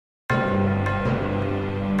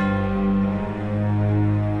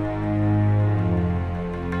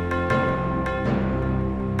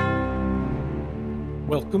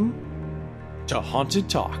Welcome to Haunted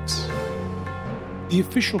Talks, the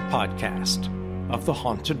official podcast of the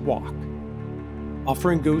Haunted Walk,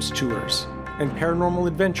 offering ghost tours and paranormal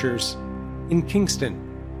adventures in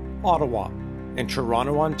Kingston, Ottawa, and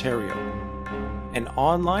Toronto, Ontario, and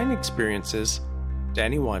online experiences to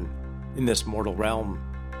anyone in this mortal realm.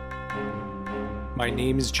 My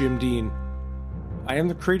name is Jim Dean. I am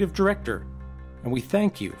the creative director, and we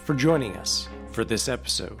thank you for joining us for this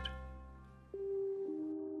episode.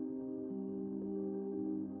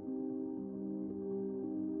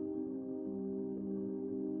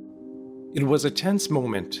 It was a tense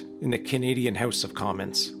moment in the Canadian House of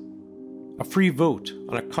Commons. A free vote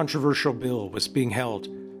on a controversial bill was being held,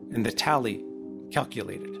 and the tally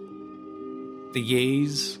calculated. The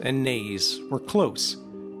yeas and nays were close,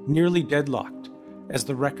 nearly deadlocked, as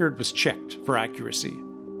the record was checked for accuracy.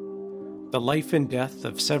 The life and death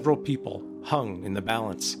of several people hung in the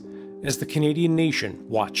balance as the Canadian nation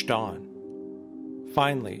watched on.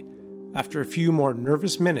 Finally, after a few more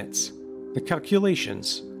nervous minutes, the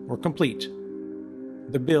calculations were complete.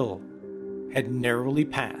 The bill had narrowly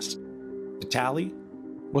passed. The tally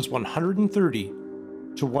was 130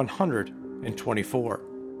 to 124.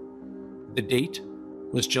 The date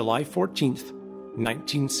was July 14th,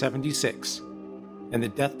 1976, and the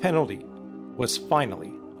death penalty was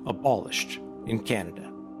finally abolished in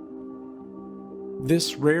Canada.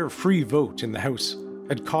 This rare free vote in the House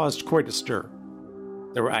had caused quite a stir.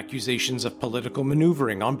 There were accusations of political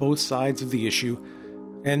maneuvering on both sides of the issue,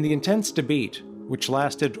 and the intense debate, which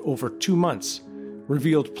lasted over 2 months,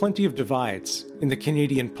 revealed plenty of divides in the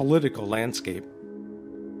Canadian political landscape.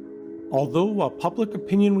 Although public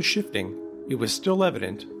opinion was shifting, it was still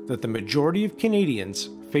evident that the majority of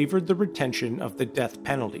Canadians favored the retention of the death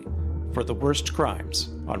penalty for the worst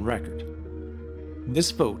crimes on record.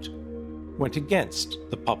 This vote went against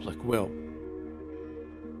the public will.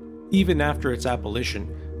 Even after its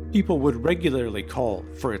abolition, people would regularly call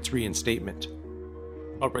for its reinstatement.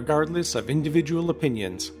 But regardless of individual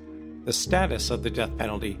opinions, the status of the death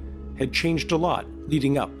penalty had changed a lot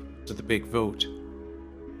leading up to the big vote.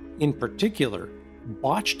 In particular,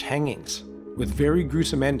 botched hangings with very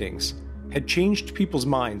gruesome endings had changed people's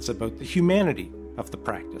minds about the humanity of the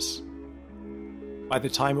practice. By the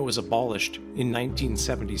time it was abolished in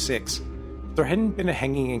 1976, there hadn't been a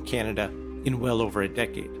hanging in Canada in well over a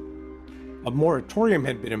decade. A moratorium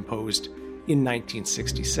had been imposed in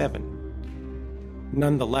 1967.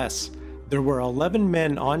 Nonetheless, there were 11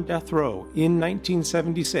 men on death row in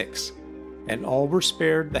 1976, and all were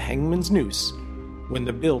spared the hangman's noose when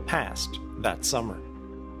the bill passed that summer.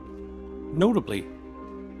 Notably,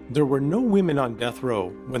 there were no women on death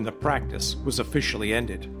row when the practice was officially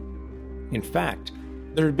ended. In fact,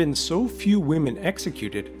 there had been so few women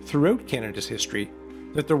executed throughout Canada's history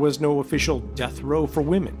that there was no official death row for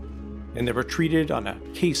women, and they were treated on a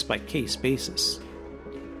case-by-case basis.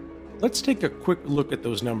 Let's take a quick look at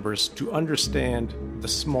those numbers to understand the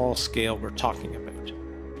small scale we're talking about.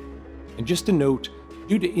 And just a note,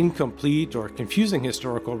 due to incomplete or confusing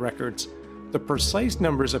historical records, the precise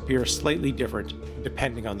numbers appear slightly different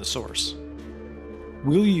depending on the source.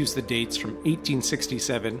 We'll use the dates from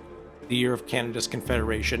 1867, the year of Canada's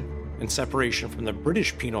Confederation and separation from the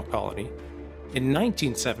British penal colony, and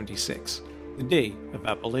 1976, the day of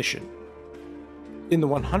abolition. In the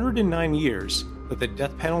 109 years that the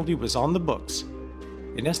death penalty was on the books,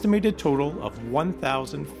 an estimated total of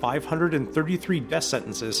 1,533 death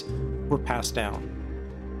sentences were passed down.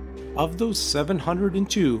 Of those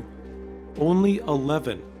 702, only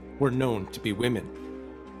 11 were known to be women.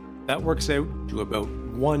 That works out to about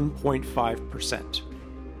 1.5%.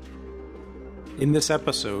 In this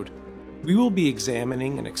episode, we will be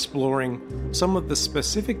examining and exploring some of the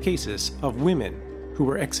specific cases of women who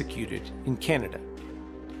were executed in Canada,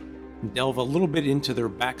 and delve a little bit into their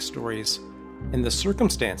backstories and the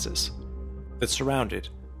circumstances that surrounded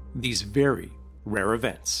these very rare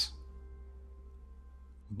events.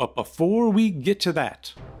 But before we get to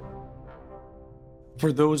that,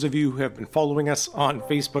 for those of you who have been following us on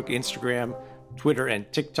Facebook, Instagram, Twitter,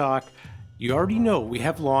 and TikTok, you already know we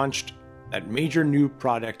have launched that major new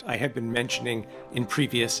product I have been mentioning in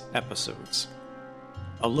previous episodes.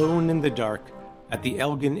 Alone in the Dark at the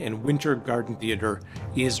Elgin and Winter Garden Theatre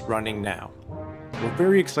is running now. We're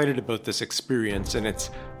very excited about this experience, and it's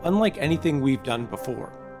unlike anything we've done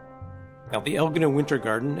before. Now, the Elgin and Winter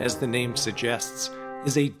Garden, as the name suggests,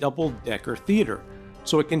 is a double-decker theatre,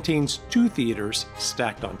 so it contains 2 theatres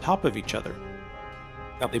stacked on top of each other.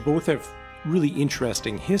 Now, they both have really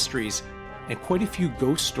interesting histories and quite a few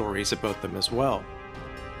ghost stories about them as well.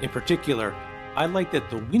 In particular, I like that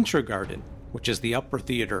the Winter Garden, which is the upper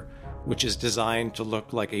theatre, which is designed to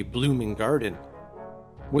look like a blooming garden,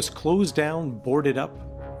 was closed down, boarded up,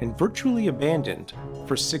 and virtually abandoned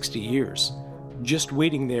for 60 years, just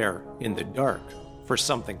waiting there in the dark for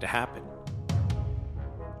something to happen.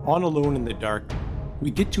 On Alone in the Dark, we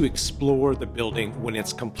get to explore the building when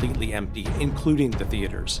it's completely empty, including the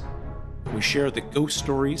theaters. We share the ghost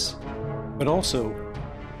stories, but also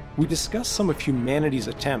we discuss some of humanity's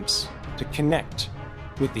attempts to connect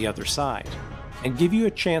with the other side and give you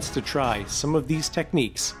a chance to try some of these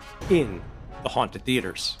techniques in the haunted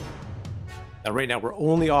theaters. Now, right now, we're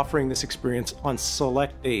only offering this experience on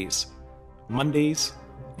select days, Mondays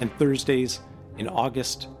and Thursdays in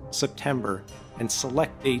August, September, and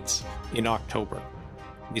select dates in October.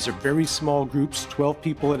 These are very small groups, 12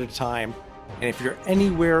 people at a time, and if you're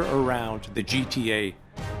anywhere around the GTA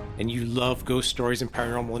and you love ghost stories and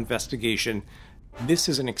paranormal investigation, this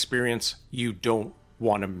is an experience you don't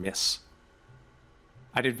want to miss.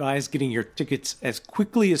 I'd advise getting your tickets as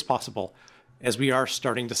quickly as possible, as we are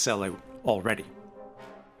starting to sell out already.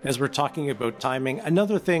 As we're talking about timing,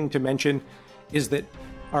 another thing to mention is that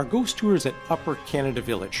our ghost tours at Upper Canada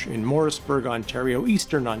Village in Morrisburg, Ontario,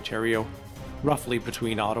 Eastern Ontario, roughly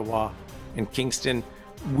between Ottawa and Kingston,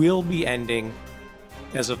 will be ending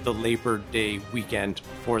as of the Labor Day weekend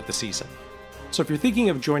for the season. So if you're thinking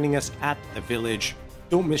of joining us at the Village,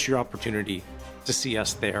 don't miss your opportunity to see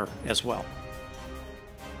us there as well.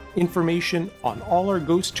 Information on all our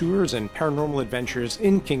ghost tours and paranormal adventures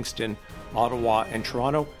in Kingston, Ottawa, and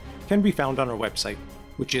Toronto can be found on our website,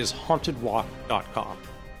 which is hauntedwalk.com.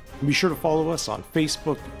 Be sure to follow us on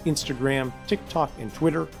Facebook, Instagram, TikTok, and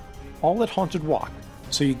Twitter, all at Haunted Walk,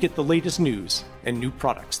 so you get the latest news and new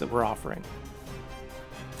products that we're offering.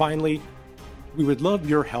 Finally, we would love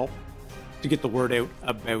your help to get the word out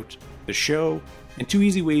about the show, and 2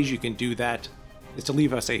 easy ways you can do that is to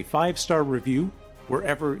leave us a 5-star review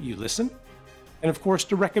wherever you listen, and of course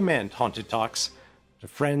to recommend Haunted Talks to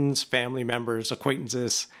friends, family members,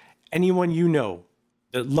 acquaintances, anyone you know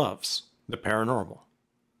that loves the paranormal.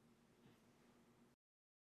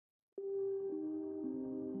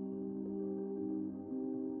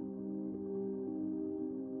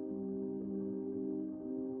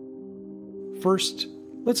 First,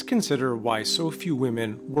 let's consider why so few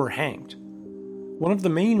women were hanged. One of the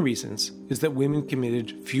main reasons is that women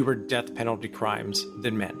committed fewer death penalty crimes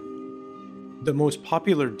than men. The most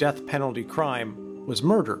popular death penalty crime was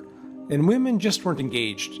murder, and women just weren't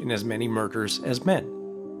engaged in as many murders as men.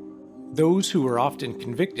 Those who were often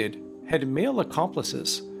convicted had male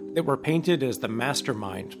accomplices that were painted as the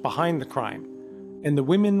mastermind behind the crime, and the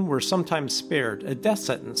women were sometimes spared a death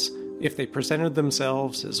sentence if they presented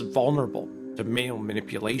themselves as vulnerable to male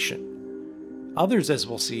manipulation. Others, as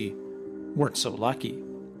we'll see, weren't so lucky.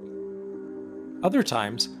 Other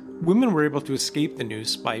times, women were able to escape the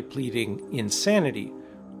noose by pleading insanity,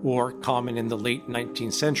 or, common in the late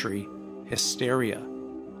 19th century, hysteria.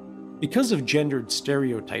 Because of gendered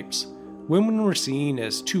stereotypes, women were seen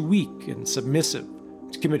as too weak and submissive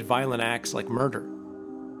to commit violent acts like murder.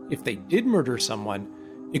 If they did murder someone,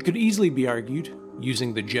 it could easily be argued,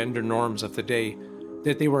 using the gender norms of the day,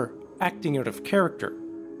 that they were acting out of character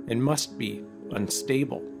and must be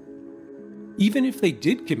unstable. Even if they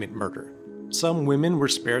did commit murder, some women were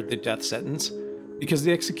spared the death sentence because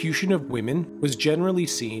the execution of women was generally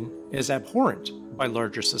seen as abhorrent by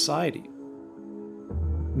larger society.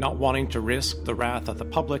 Not wanting to risk the wrath of the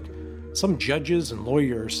public, some judges and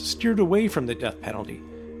lawyers steered away from the death penalty,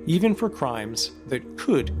 even for crimes that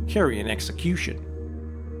could carry an execution.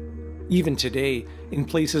 Even today, in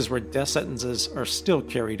places where death sentences are still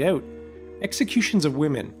carried out, executions of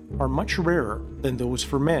women are much rarer than those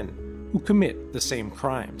for men who commit the same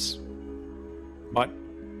crimes. But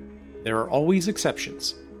there are always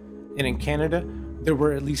exceptions, and in Canada, there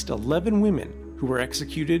were at least 11 women who were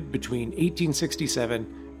executed between 1867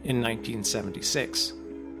 and 1976.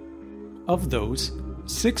 Of those,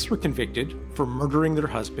 6 were convicted for murdering their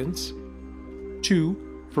husbands,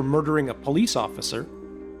 2 for murdering a police officer,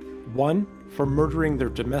 1 for murdering their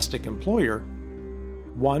domestic employer,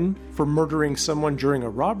 1 for murdering someone during a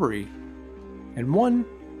robbery, and 1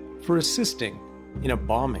 for assisting in a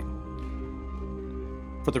bombing.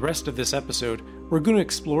 For the rest of this episode, we're going to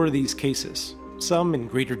explore these cases, some in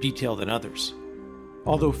greater detail than others.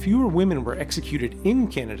 Although fewer women were executed in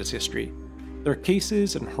Canada's history, their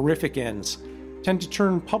cases and horrific ends tend to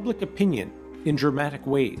turn public opinion in dramatic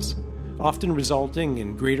ways, often resulting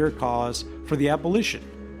in greater cause for the abolition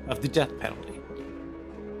of the death penalty.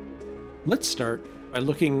 Let's start by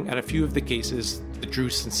looking at a few of the cases that drew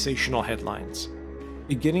sensational headlines,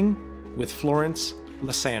 beginning with Florence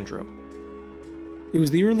Lissandro. It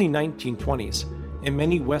was the early 1920s, and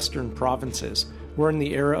many western provinces were in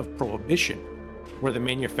the era of Prohibition, where the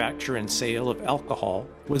manufacture and sale of alcohol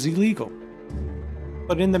was illegal.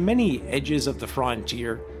 But in the many edges of the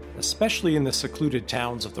frontier, especially in the secluded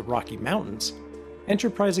towns of the Rocky Mountains,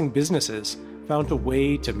 enterprising businesses found a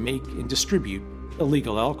way to make and distribute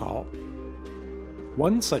illegal alcohol.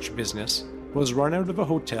 One such business was run out of a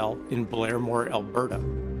hotel in Blairmore, Alberta,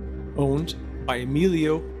 owned by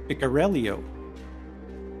Emilio Picciarello.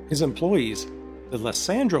 His employees, the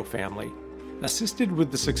Alessandro family, assisted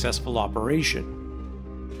with the successful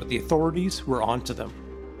operation, but the authorities were onto them,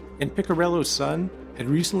 and Picciarello's son had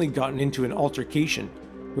recently gotten into an altercation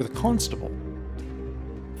with a constable.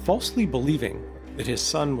 Falsely believing that his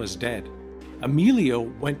son was dead, Emilio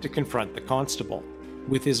went to confront the constable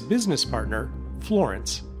with his business partner,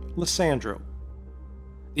 Florence Alessandro.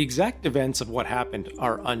 The exact events of what happened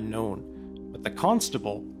are unknown, but the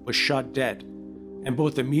constable was shot dead, and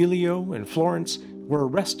both Emilio and Florence were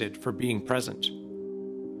arrested for being present.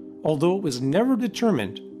 Although it was never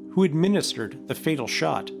determined who administered the fatal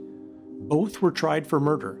shot, both were tried for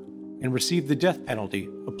murder and received the death penalty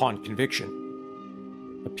upon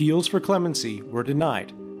conviction. Appeals for clemency were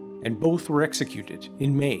denied, and both were executed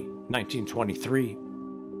in May 1923.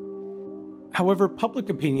 However, public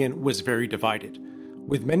opinion was very divided,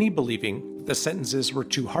 with many believing that the sentences were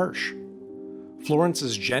too harsh.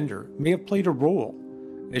 Florence's gender may have played a role,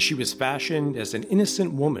 as she was fashioned as an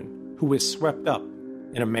innocent woman who was swept up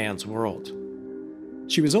in a man's world.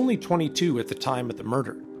 She was only 22 at the time of the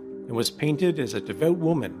murder, and was painted as a devout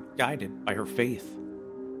woman guided by her faith.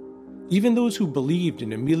 Even those who believed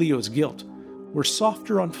in Emilio's guilt were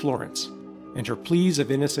softer on Florence, and her pleas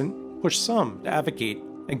of innocence pushed some to advocate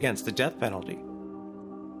against the death penalty.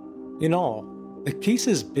 In all, the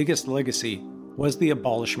case's biggest legacy was the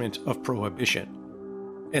abolishment of Prohibition,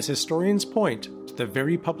 as historians point to the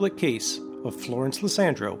very public case of Florence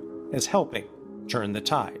Alessandro as helping turn the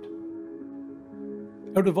tide.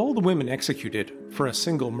 Out of all the women executed for a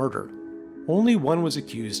single murder, only one was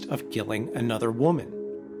accused of killing another woman,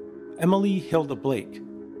 Emily Hilda Blake,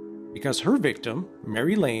 because her victim,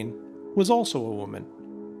 Mary Lane, was also a woman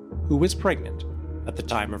who was pregnant at the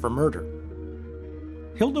time of her murder.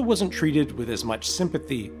 Hilda wasn't treated with as much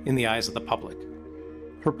sympathy in the eyes of the public.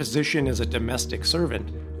 Her position as a domestic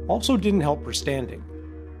servant also didn't help her standing.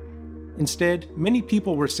 Instead, many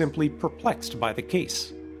people were simply perplexed by the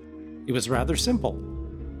case. It was rather simple.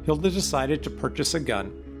 Hilda decided to purchase a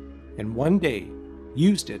gun, and one day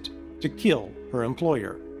used it to kill her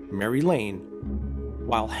employer, Mary Lane,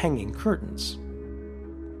 while hanging curtains.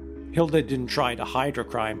 Hilda didn't try to hide her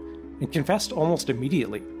crime and confessed almost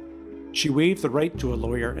immediately. She waived the right to a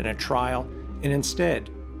lawyer and a trial, and instead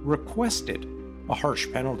requested a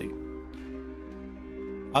harsh penalty.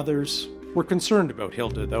 Others were concerned about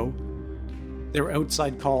Hilda, though. There were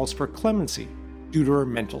outside calls for clemency due to her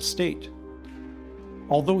mental state.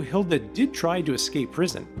 Although Hilda did try to escape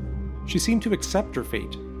prison, she seemed to accept her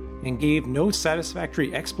fate and gave no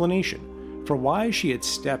satisfactory explanation for why she had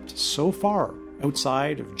stepped so far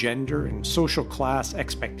outside of gender and social class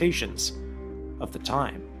expectations of the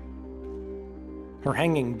time. Her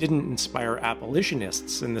hanging didn't inspire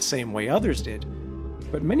abolitionists in the same way others did,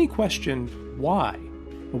 but many questioned why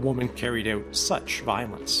a woman carried out such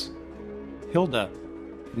violence. Hilda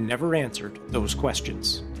never answered those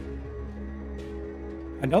questions.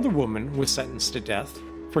 Another woman was sentenced to death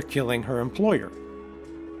for killing her employer,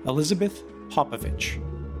 Elizabeth Popovich.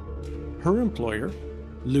 Her employer,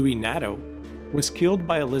 Louis Nadeau, was killed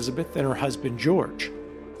by Elizabeth and her husband George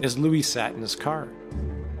as Louis sat in his car.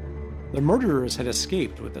 The murderers had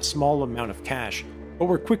escaped with a small amount of cash, but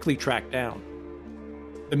were quickly tracked down.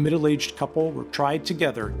 The middle-aged couple were tried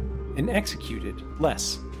together and executed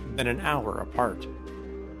less than an hour apart.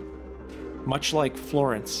 Much like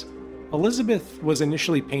Florence, Elizabeth was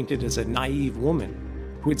initially painted as a naive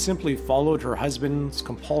woman who had simply followed her husband's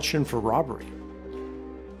compulsion for robbery.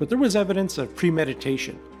 But there was evidence of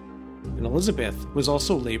premeditation, and Elizabeth was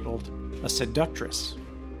also labeled a seductress.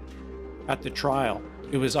 At the trial,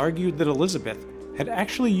 it was argued that Elizabeth had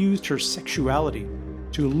actually used her sexuality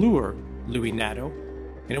to lure Louis Nadeau,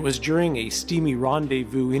 and it was during a steamy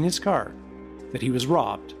rendezvous in his car that he was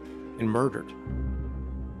robbed and murdered.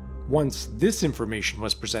 Once this information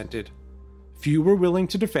was presented, few were willing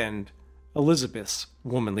to defend Elizabeth's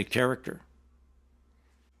womanly character.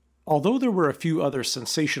 Although there were a few other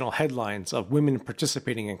sensational headlines of women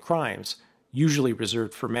participating in crimes, usually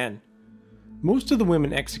reserved for men, most of the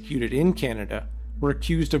women executed in Canada were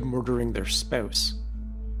accused of murdering their spouse.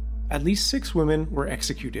 At least 6 women were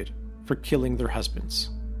executed for killing their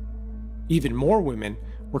husbands. Even more women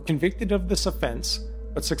were convicted of this offense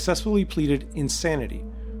but successfully pleaded insanity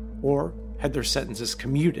or had their sentences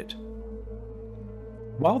commuted.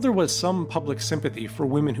 While there was some public sympathy for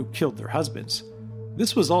women who killed their husbands,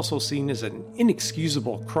 this was also seen as an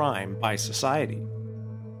inexcusable crime by society.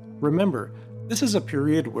 Remember, this is a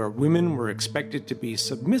period where women were expected to be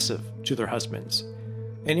submissive to their husbands,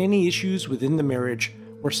 and any issues within the marriage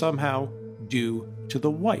were somehow due to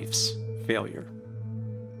the wife's failure.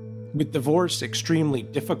 With divorce extremely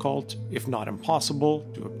difficult, if not impossible,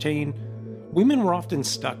 to obtain, women were often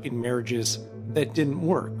stuck in marriages that didn't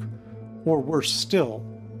work, or worse still,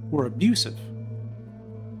 were abusive.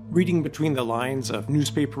 Reading between the lines of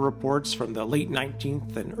newspaper reports from the late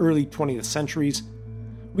 19th and early 20th centuries,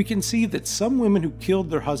 we can see that some women who killed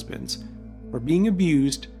their husbands were being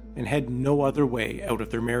abused and had no other way out of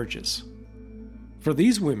their marriages. For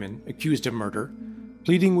these women accused of murder,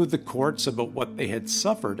 pleading with the courts about what they had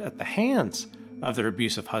suffered at the hands of their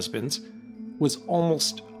abusive husbands was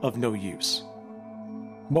almost of no use.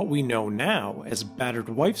 What we know now as battered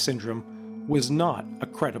wife syndrome was not a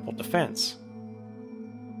credible defense.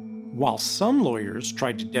 While some lawyers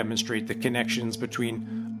tried to demonstrate the connections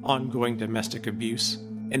between ongoing domestic abuse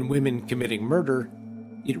and women committing murder,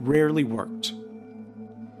 it rarely worked.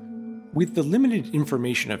 With the limited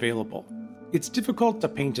information available, it's difficult to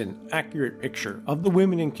paint an accurate picture of the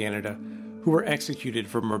women in Canada who were executed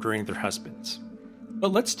for murdering their husbands.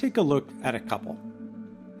 But let's take a look at a couple.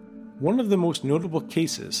 One of the most notable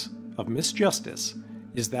cases of misjustice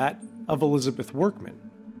is that of Elizabeth Workman.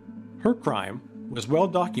 Her crime was well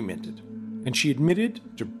documented, and she admitted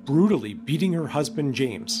to brutally beating her husband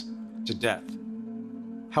James to death.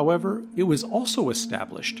 However, it was also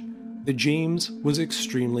established that James was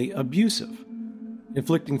extremely abusive,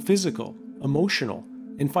 inflicting physical, emotional,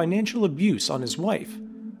 and financial abuse on his wife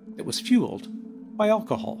that was fueled by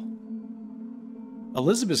alcohol.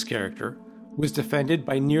 Elizabeth's character was defended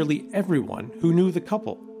by nearly everyone who knew the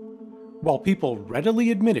couple, while people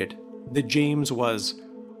readily admitted that James was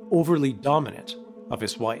overly dominant of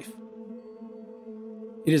his wife.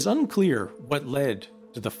 It is unclear what led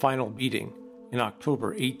to the final beating in October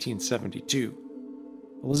 1872.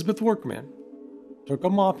 Elizabeth Workman took a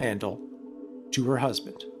mop handle to her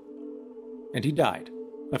husband, and he died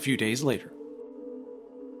a few days later.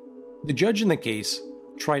 The judge in the case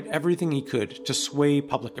tried everything he could to sway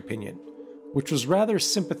public opinion, which was rather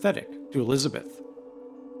sympathetic to Elizabeth.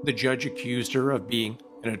 The judge accused her of being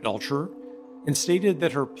an adulterer and stated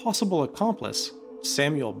that her possible accomplice,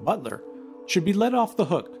 Samuel Butler, should be let off the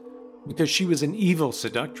hook because she was an evil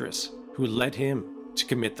seductress who led him to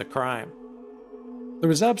commit the crime. There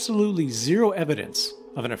was absolutely zero evidence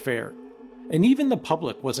of an affair, and even the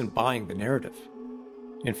public wasn't buying the narrative.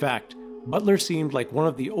 In fact, Butler seemed like one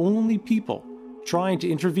of the only people trying to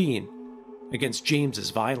intervene against James's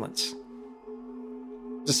violence.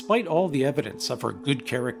 Despite all the evidence of her good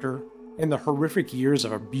character and the horrific years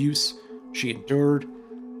of abuse she endured,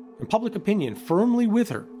 and public opinion firmly with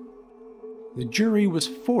her, the jury was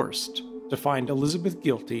forced to find Elizabeth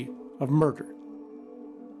guilty of murder.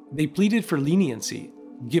 They pleaded for leniency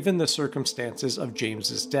given the circumstances of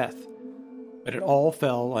James's death, but it all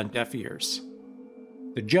fell on deaf ears.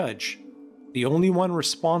 The judge, the only one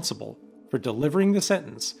responsible for delivering the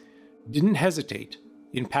sentence, didn't hesitate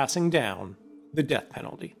in passing down the death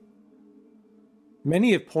penalty.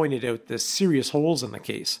 Many have pointed out the serious holes in the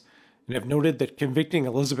case and have noted that convicting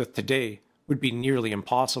Elizabeth today would be nearly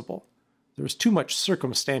impossible. There was too much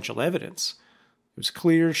circumstantial evidence. It was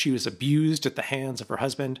clear she was abused at the hands of her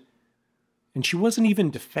husband, and she wasn't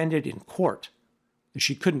even defended in court, as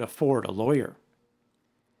she couldn't afford a lawyer.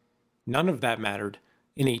 None of that mattered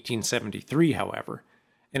in 1873, however,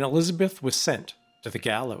 and Elizabeth was sent to the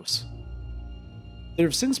gallows. There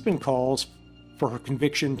have since been calls for her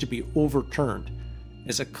conviction to be overturned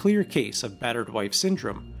as a clear case of battered wife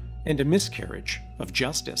syndrome and a miscarriage of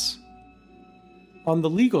justice. On the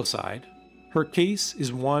legal side, her case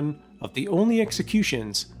is one of the only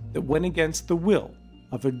executions that went against the will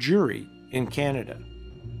of a jury in Canada.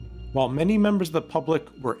 While many members of the public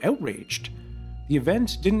were outraged, the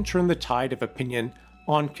event didn't turn the tide of opinion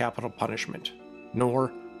on capital punishment,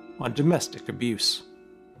 nor on domestic abuse.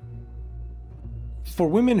 For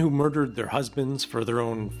women who murdered their husbands for their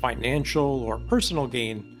own financial or personal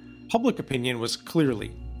gain, public opinion was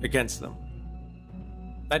clearly against them.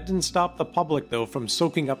 That didn't stop the public, though, from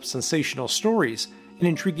soaking up sensational stories and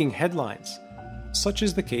intriguing headlines, such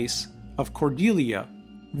as the case of Cordelia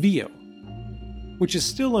Vio, which is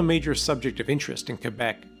still a major subject of interest in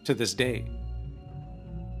Quebec to this day.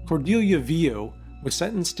 Cordelia Vio was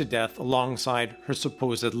sentenced to death alongside her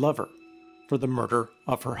supposed lover for the murder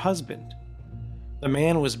of her husband. The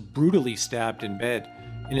man was brutally stabbed in bed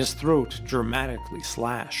and his throat dramatically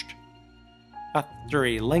slashed. After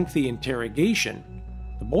a lengthy interrogation,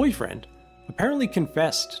 the boyfriend apparently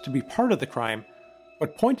confessed to be part of the crime,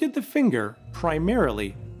 but pointed the finger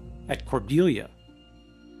primarily at Cordelia.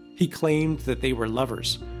 He claimed that they were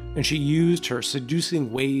lovers, and she used her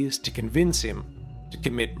seducing ways to convince him to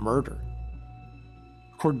commit murder.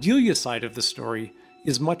 Cordelia's side of the story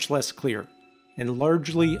is much less clear and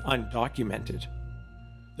largely undocumented.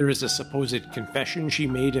 There is a supposed confession she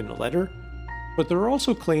made in a letter, but there are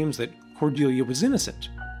also claims that Cordelia was innocent.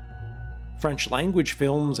 French-language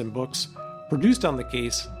films and books produced on the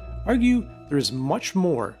case argue there is much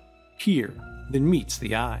more here than meets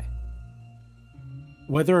the eye.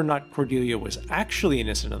 Whether or not Cordelia was actually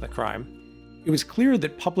innocent of the crime, it was clear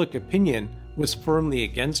that public opinion was firmly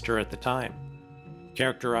against her at the time.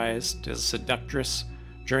 Characterized as a seductress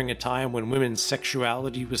during a time when women's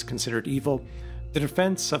sexuality was considered evil, the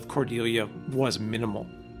defense of Cordelia was minimal.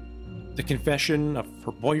 The confession of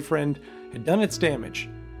her boyfriend had done its damage,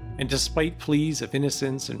 and despite pleas of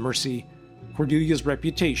innocence and mercy, Cordelia's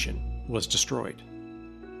reputation was destroyed.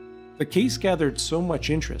 The case gathered so much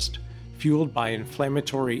interest, fueled by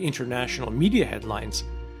inflammatory international media headlines,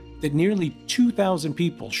 that nearly 2,000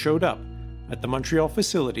 people showed up at the Montreal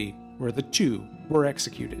facility where the two were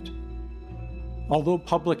executed. Although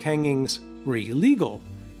public hangings were illegal,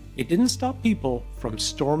 it didn't stop people from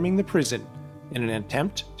storming the prison in an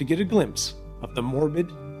attempt to get a glimpse of the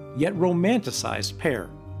morbid yet romanticized pair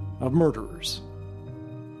of murderers.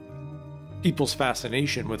 People's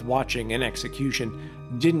fascination with watching an execution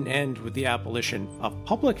didn't end with the abolition of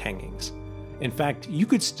public hangings. In fact, you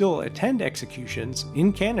could still attend executions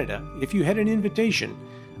in Canada if you had an invitation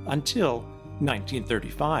until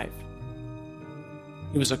 1935.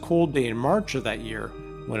 It was a cold day in March of that year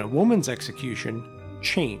when a woman's execution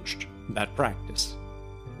changed that practice.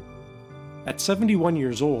 At 71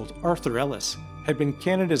 years old, Arthur Ellis had been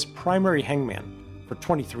Canada's primary hangman for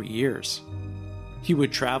 23 years. He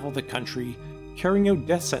would travel the country carrying out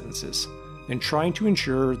death sentences and trying to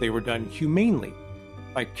ensure they were done humanely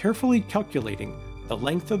by carefully calculating the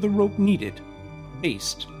length of the rope needed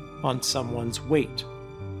based on someone's weight.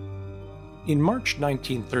 In March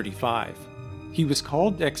 1935, he was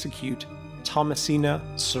called to execute Thomasina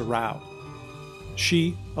Sorrow.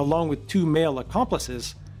 She, along with two male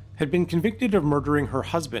accomplices, had been convicted of murdering her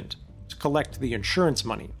husband to collect the insurance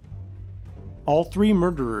money. All three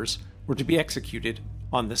murderers were to be executed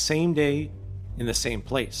on the same day in the same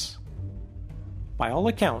place. By all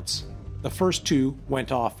accounts, the first two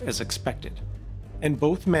went off as expected, and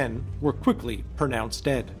both men were quickly pronounced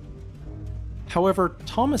dead. However,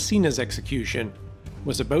 Thomasina's execution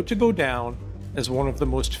was about to go down as one of the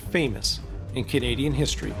most famous in Canadian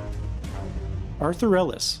history. Arthur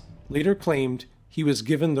Ellis later claimed he was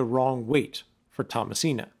given the wrong weight for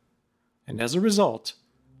Thomasina, and as a result,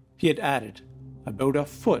 he had added about a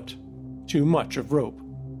foot too much of rope.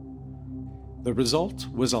 The result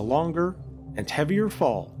was a longer and heavier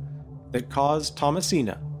fall that caused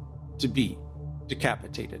Thomasina to be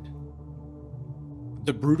decapitated.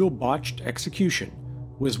 The brutal botched execution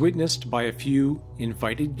was witnessed by a few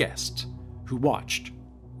invited guests who watched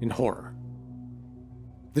in horror.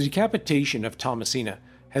 The decapitation of Thomasina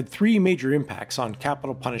had three major impacts on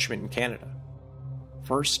capital punishment in Canada.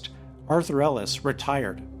 First, Arthur Ellis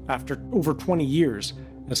retired after over 20 years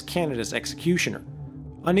as Canada's executioner,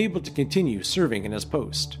 unable to continue serving in his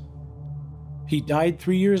post. He died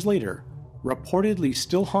 3 years later, reportedly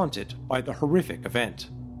still haunted by the horrific event.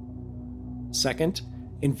 Second,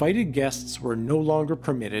 invited guests were no longer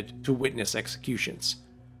permitted to witness executions.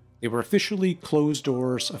 They were officially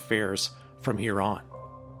closed-doors affairs from here on.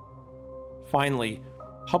 Finally,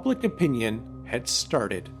 public opinion had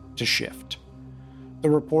started to shift. The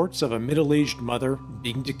reports of a middle-aged mother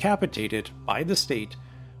being decapitated by the state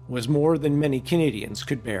was more than many Canadians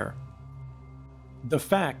could bear. The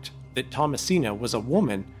fact that Thomasina was a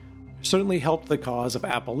woman certainly helped the cause of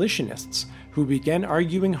abolitionists who began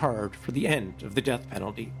arguing hard for the end of the death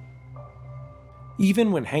penalty.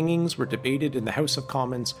 Even when hangings were debated in the House of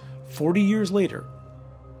Commons 40 years later,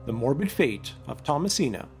 the morbid fate of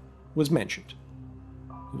Thomasina was mentioned.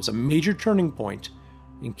 It was a major turning point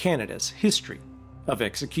in Canada's history of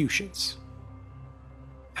executions.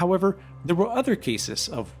 However, there were other cases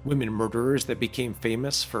of women murderers that became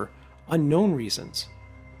famous for unknown reasons.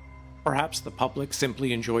 Perhaps the public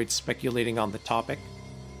simply enjoyed speculating on the topic.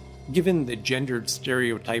 Given the gendered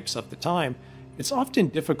stereotypes of the time, it's often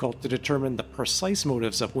difficult to determine the precise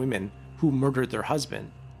motives of women who murdered their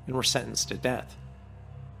husband and were sentenced to death.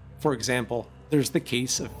 For example, there's the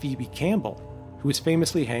case of Phoebe Campbell, who was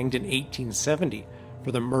famously hanged in 1870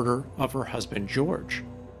 for the murder of her husband George.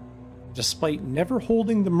 Despite never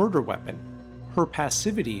holding the murder weapon, her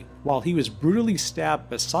passivity while he was brutally stabbed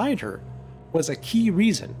beside her was a key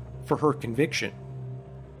reason for her conviction.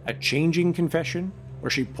 A changing confession, where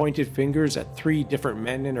she pointed fingers at 3 different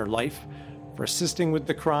men in her life for assisting with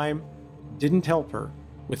the crime, didn't help her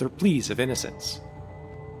with her pleas of innocence.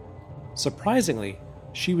 Surprisingly,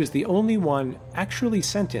 she was the only one actually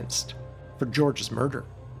sentenced for George's murder,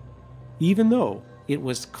 even though it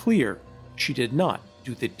was clear she did not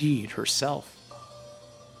do the deed herself.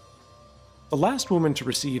 The last woman to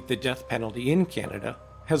receive the death penalty in Canada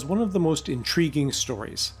has one of the most intriguing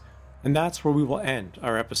stories, and that's where we will end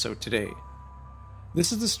our episode today.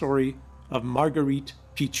 This is the story of Marguerite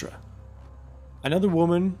Pitre, another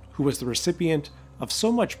woman who was the recipient of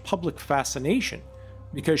so much public fascination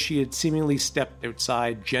because she had seemingly stepped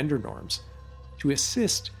outside gender norms to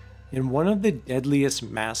assist in one of the deadliest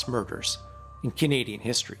mass murders in Canadian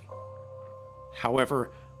history.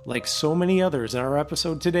 However, like so many others in our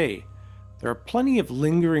episode today, there are plenty of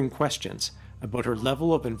lingering questions about her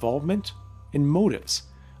level of involvement and motives,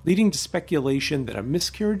 leading to speculation that a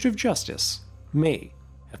miscarriage of justice may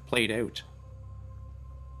have played out.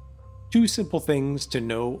 2 simple things to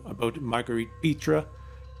know about Marguerite Pitre,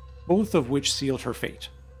 both of which sealed her fate.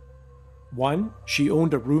 1, she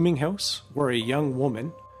owned a rooming house where a young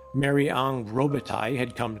woman, Marie-Ange Robitaille,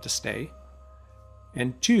 had come to stay.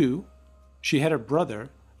 And 2, she had a brother,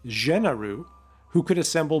 Genaro, who could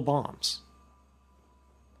assemble bombs.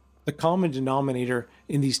 The common denominator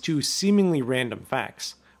in these 2 seemingly random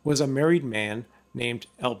facts was a married man named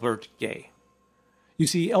Albert Gay. You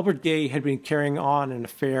see, Albert Gay had been carrying on an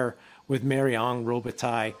affair with Marie-Ange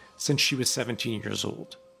Robitaille since she was 17 years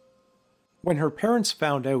old. When her parents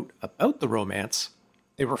found out about the romance,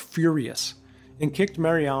 they were furious and kicked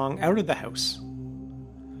Marie-Ange out of the house.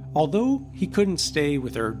 Although he couldn't stay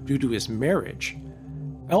with her due to his marriage,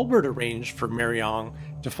 Albert arranged for Marie-Ange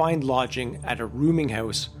to find lodging at a rooming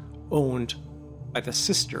house owned by the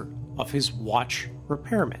sister of his watch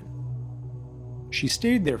repairman. She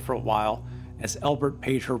stayed there for a while as Albert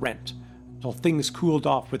paid her rent until things cooled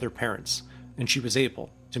off with her parents and she was able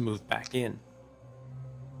to move back in.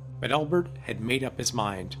 But Albert had made up his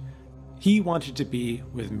mind. He wanted to be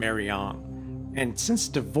with Marie-Ange, and since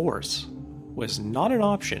divorce was not an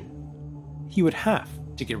option, he would have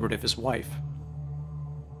to get rid of his wife.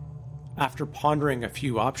 After pondering a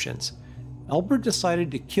few options, Albert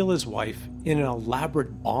decided to kill his wife in an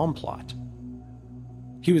elaborate bomb plot.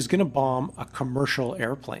 He was going to bomb a commercial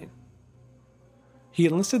airplane. He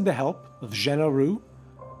enlisted the help of Genaro,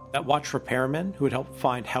 that watch repairman who had helped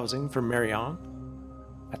find housing for Marie-Ange.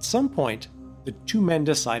 At some point, the 2 men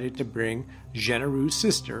decided to bring Genaro's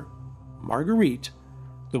sister, Marguerite,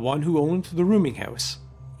 the one who owned the rooming house,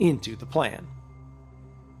 into the plan.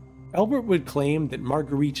 Albert would claim that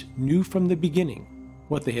Marguerite knew from the beginning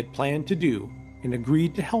what they had planned to do and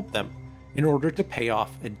agreed to help them in order to pay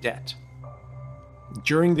off a debt.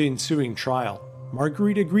 During the ensuing trial,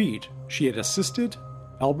 Marguerite agreed she had assisted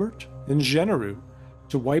Albert and Genaro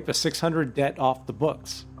to wipe a $600 debt off the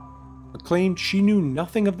books, but claimed she knew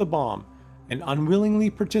nothing of the bomb and unwillingly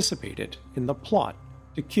participated in the plot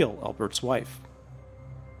to kill Albert's wife.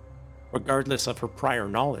 Regardless of her prior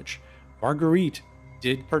knowledge, Marguerite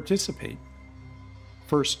did participate.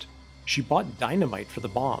 First, she bought dynamite for the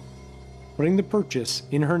bomb, putting the purchase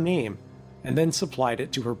in her name, and then supplied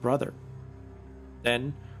it to her brother.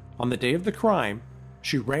 Then, on the day of the crime,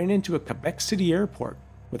 she ran into a Quebec City airport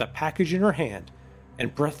with a package in her hand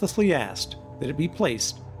and breathlessly asked that it be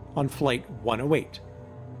placed on Flight 108,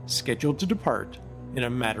 scheduled to depart in a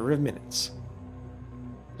matter of minutes.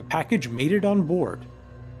 The package made it on board,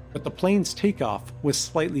 but the plane's takeoff was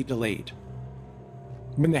slightly delayed.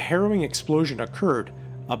 When the harrowing explosion occurred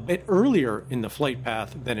a bit earlier in the flight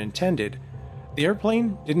path than intended, the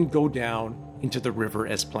airplane didn't go down into the river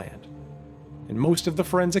as planned, and most of the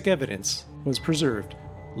forensic evidence was preserved,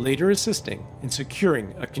 later assisting in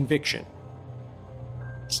securing a conviction.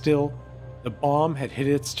 Still, the bomb had hit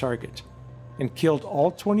its target and killed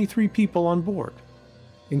all 23 people on board,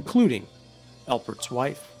 including Albert's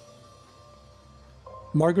wife.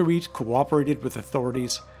 Marguerite cooperated with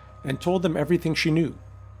authorities and told them everything she knew.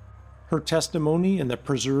 Her testimony and the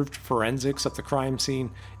preserved forensics of the crime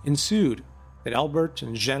scene ensued that Albert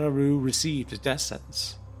and Genaro received a death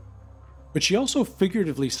sentence. But she also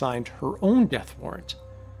figuratively signed her own death warrant.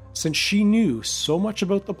 Since she knew so much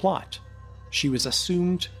about the plot, she was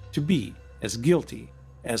assumed to be as guilty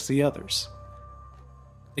as the others.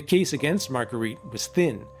 The case against Marguerite was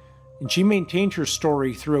thin, and she maintained her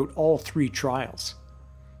story throughout all 3 trials.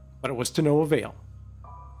 but it was to no avail.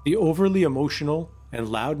 The overly emotional and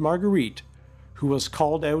loud Marguerite, who was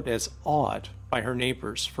called out as odd by her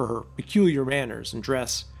neighbors for her peculiar manners and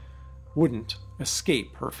dress, wouldn't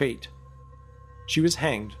escape her fate. She was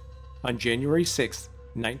hanged on January 6,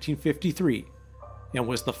 1953, and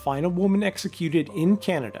was the final woman executed in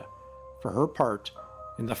Canada for her part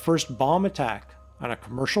in the first bomb attack on a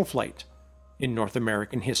commercial flight in North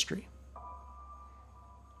American history.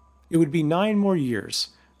 It would be 9 more years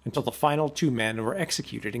until the final 2 men were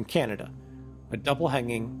executed in Canada, a double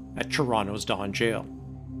hanging at Toronto's Don Jail.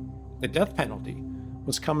 The death penalty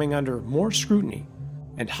was coming under more scrutiny,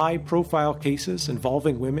 and high-profile cases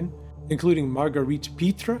involving women, including Marguerite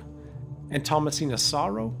Pitre and Thomasina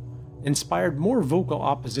Sarro, inspired more vocal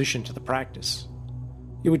opposition to the practice.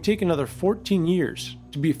 It would take another 14 years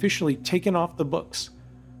to be officially taken off the books,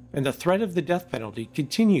 and the threat of the death penalty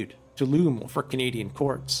continued to loom over Canadian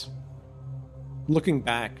courts. Looking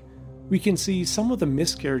back, we can see some of the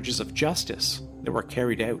miscarriages of justice that were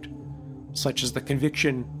carried out, such as the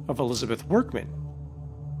conviction of Elizabeth Workman.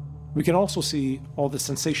 We can also see all the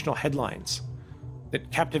sensational headlines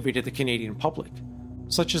that captivated the Canadian public,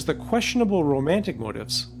 such as the questionable romantic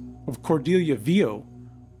motives of Cordelia Vio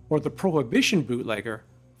or the prohibition bootlegger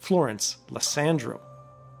Florence Lysandro.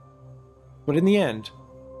 But in the end,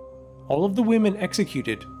 all of the women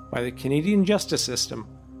executed by the Canadian justice system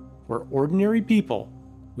were ordinary people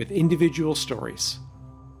with individual stories.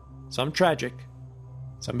 Some tragic,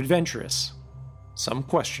 some adventurous, some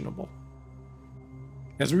questionable.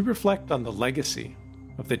 As we reflect on the legacy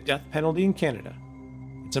of the death penalty in Canada,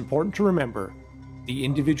 it's important to remember the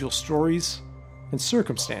individual stories and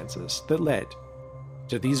circumstances that led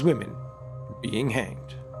to these women being hanged.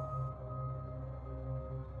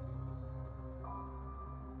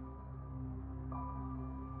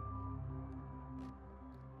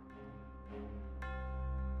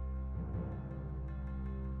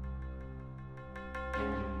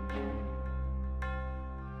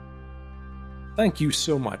 Thank you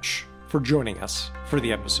so much for joining us for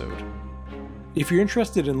the episode. If you're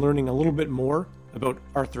interested in learning a little bit more about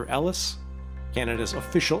Arthur Ellis, Canada's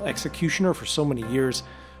official executioner for so many years,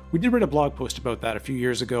 we did write a blog post about that a few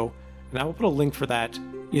years ago, and I will put a link for that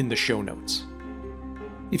in the show notes.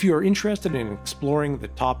 If you are interested in exploring the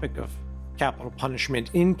topic of capital punishment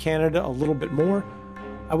in Canada a little bit more,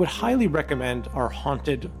 I would highly recommend our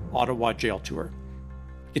Haunted Ottawa Jail Tour.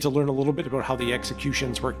 Get to learn a little bit about how the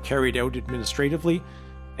executions were carried out administratively,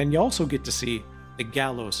 and you also get to see the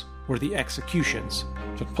gallows where the executions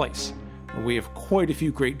took place. And we have quite a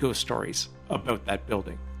few great ghost stories about that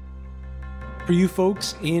building. For you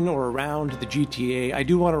folks in or around the GTA, I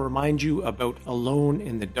do want to remind you about Alone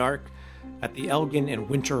in the Dark at the Elgin and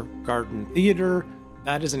Winter Garden Theatre.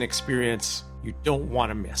 That is an experience you don't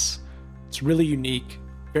want to miss. It's really unique,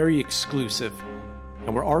 very exclusive,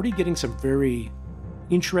 and we're already getting some very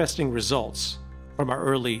interesting results from our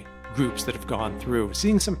early groups that have gone through,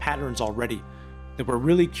 seeing some patterns already that we're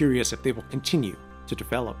really curious if they will continue to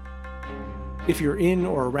develop. If you're in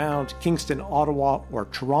or around Kingston, Ottawa, or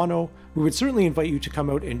Toronto, we would certainly invite you to come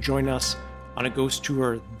out and join us on a ghost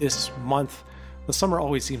tour this month. The summer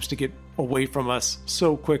always seems to get away from us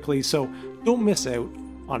so quickly, so don't miss out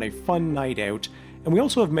on a fun night out. And we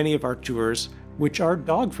also have many of our tours which are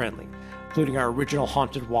dog-friendly, including our original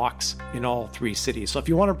haunted walks in all 3 cities. So if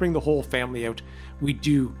you want to bring the whole family out, we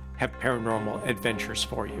do have paranormal adventures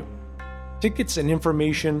for you. Tickets and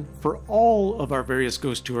information for all of our various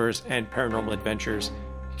ghost tours and paranormal adventures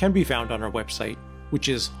can be found on our website, which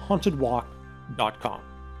is hauntedwalk.com.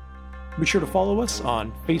 Be sure to follow us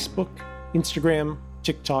on Facebook, Instagram,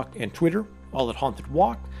 TikTok, and Twitter, all at Haunted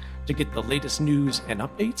Walk, to get the latest news and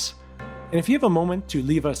updates. And if you have a moment to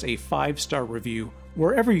leave us a 5-star review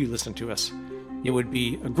wherever you listen to us, it would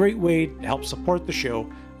be a great way to help support the show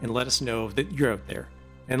and let us know that you're out there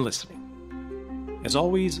and listening. As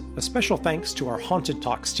always, a special thanks to our Haunted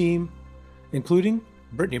Talks team, including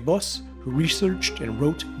Brittany Buss, who researched and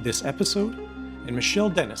wrote this episode, and Michelle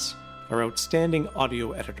Dennis, our outstanding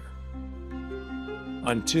audio editor.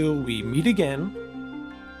 Until we meet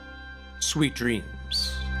again, sweet dreams.